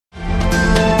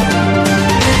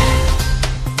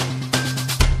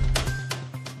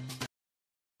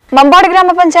മമ്പാട്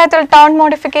ഗ്രാമപഞ്ചായത്തിൽ ടൗൺ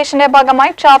മോഡിഫിക്കേഷന്റെ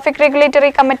ഭാഗമായി traffic regulatory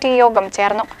committee യോഗം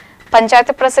ചേർന്നു.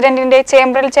 പഞ്ചായത്ത് പ്രസിഡന്റിന്റെ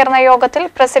ചേംബറിൽ ചേർന്ന യോഗത്തിൽ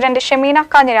president Shameena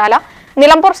Kanjirala,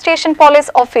 Nilambur station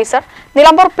police officer,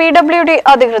 Nilambur PWD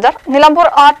അധികൃതർ, Nilambur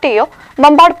RTO,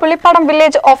 Mambad Pullippadam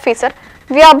village officer,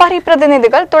 വ്യാപാരി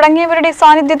പ്രതിനിധികൾ തുടങ്ങിയവരുടെ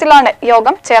സാന്നിധ്യത്തിലാണ്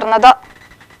യോഗം ചേർന്നത്.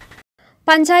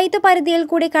 പഞ്ചായത്ത് പരിധിയിൽ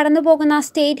കൂടി കടന്നുപോകുന്ന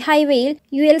സ്റ്റേറ്റ് ഹൈവേയിൽ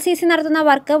ULCC നടത്തുന്ന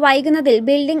വർക്ക് വൈകുന്നതിൽ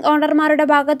ബിൽഡിംഗ് ഓണർമാരുടെ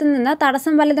ഭാഗത്തുനിന്ന്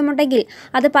തടസ്സം വല്ലതുമുണ്ടെങ്കിൽ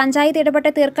അത് പഞ്ചായത്ത്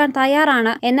ഇടപെട്ട് തീർക്കാൻ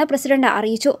തയ്യാറാണ് എന്ന് പ്രസിഡന്റ്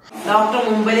അറിയിച്ചു. ഡോക്ടർ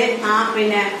മുമ്പിൽ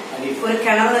ഒരു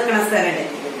കിണർ നിൽക്കുന്ന സ്ഥലമുണ്ട്.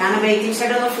 കാരണം വെയിറ്റിംഗ്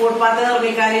ഷെഡ് ഒന്ന് ഫുട്പാത്ത്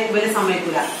നിർമ്മിക്കാൻ ഇവര്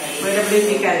സമ്മതിക്കൂല,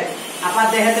 WPക്കാര്. അപ്പൊ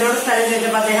അദ്ദേഹത്തിനോട് സ്ഥലം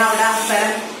ചോദിച്ചപ്പോ അദ്ദേഹം അവിടെ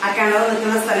ആ കിണർ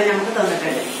നിൽക്കുന്ന സ്ഥലം നമുക്ക്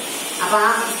തന്നിട്ടുണ്ട്. അപ്പൊ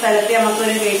ആ സ്ഥലത്ത് നമുക്ക്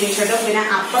ഒരു വെയിറ്റിംഗ് ഷെഡും പിന്നെ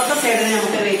അപ്പുറത്തെ സൈഡിൽ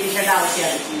നമുക്ക് ഒരു വെയിറ്റിംഗ് ഷെഡ്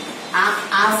ആവശ്യമാണ്.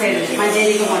 ആ സൈഡിൽ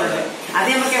മഞ്ചേരിക്ക് പോകുന്നത് അത്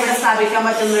നമുക്ക് എവിടെ സ്ഥാപിക്കാൻ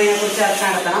പറ്റുന്നതിനെ കുറിച്ച് ചർച്ച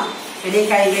നടത്തണം. പിന്നെ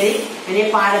കൈവരി, പിന്നെ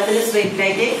പാലത്തിൽ സ്ട്രീറ്റ്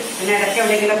ലൈറ്റ്, പിന്നെ ഇടയ്ക്ക്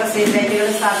എവിടെയെങ്കിലുമൊക്കെ സ്ട്രീറ്റ് ലൈറ്റുകൾ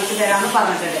സ്ഥാപിച്ചു തരാമെന്ന്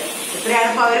പറഞ്ഞിട്ടുണ്ട്. ഇത്രയാണ്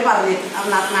ഇപ്പൊ അവർ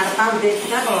നടത്താൻ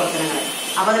ഉദ്ദേശിക്കുന്ന പ്രവർത്തനങ്ങൾ.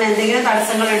 അപ്പൊ അതിന് എന്തെങ്കിലും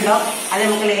തടസ്സങ്ങളുണ്ടോ, അത്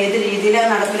നമുക്ക് ഏത് രീതിയിൽ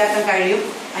നടപ്പിലാക്കാൻ കഴിയും,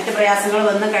 മറ്റു പ്രയാസങ്ങൾ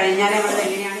വന്നു കഴിഞ്ഞാൽ നമ്മൾ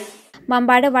എങ്ങനെയാണ്.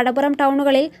 മമ്പാട്, വടപുറം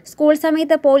ടൗണുകളിൽ സ്കൂൾ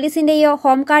സമയത്ത് പോലീസിന്റെയോ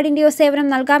ഹോം ഗാർഡിന്റെയോ സേവനം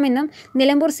നൽകാമെന്നും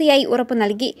നിലമ്പൂർ CI ഉറപ്പു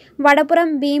നൽകി. വടപുറം,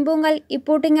 ബീമ്പൂങ്ങൽ,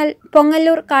 ഇപ്പൂട്ടിങ്ങൽ,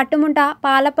 പൊങ്ങല്ലൂർ, കാട്ടുമുണ്ട,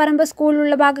 പാലപ്പറമ്പ്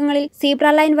സ്കൂളുള്ള ഭാഗങ്ങളിൽ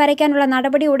സീബ്ര ലൈൻ വരയ്ക്കാനുള്ള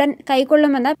നടപടി ഉടൻ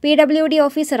കൈക്കൊള്ളുമെന്ന് PWD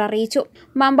ഓഫീസർ അറിയിച്ചു.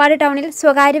 മമ്പാട് ടൗണിൽ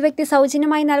സ്വകാര്യ വ്യക്തി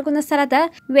സൗജന്യമായി നൽകുന്ന സ്ഥലത്ത്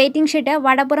waiting shed,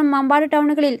 Vadapuram, Mambad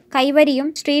ടൗണുകളിൽ കൈവരിയും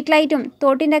street ലൈറ്റും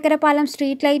തോട്ടിൻകര പാലം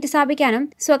സ്ട്രീറ്റ് ലൈറ്റ് സ്ഥാപിക്കാനും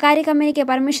സ്വകാര്യ കമ്പനിക്ക്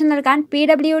പെർമിഷൻ നൽകാൻ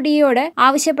PWDയോട്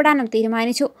ആവശ്യപ്പെടാനും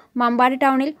തീരുമാനിച്ചു. മമ്പാട്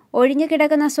ടൗണിൽ ഒഴിഞ്ഞു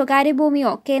കിടക്കുന്ന സ്വകാര്യ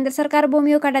ഭൂമിയോ കേന്ദ്ര സർക്കാർ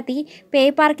ഭൂമിയോ കണ്ടെത്തി പേ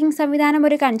പാർക്കിംഗ്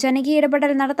സംവിധാനമൊരുക്കാൻ ജനകീയ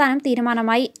ഇടപെടൽ നടത്താനും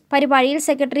തീരുമാനമായി. പരിപാടിയിൽ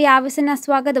സെക്രട്ടറി ആവിസന്ന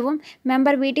സ്വാഗതവും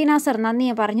മെമ്പർ VT നാസർ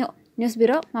നന്ദിയും പറഞ്ഞു. News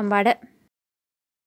bureau, Mambad.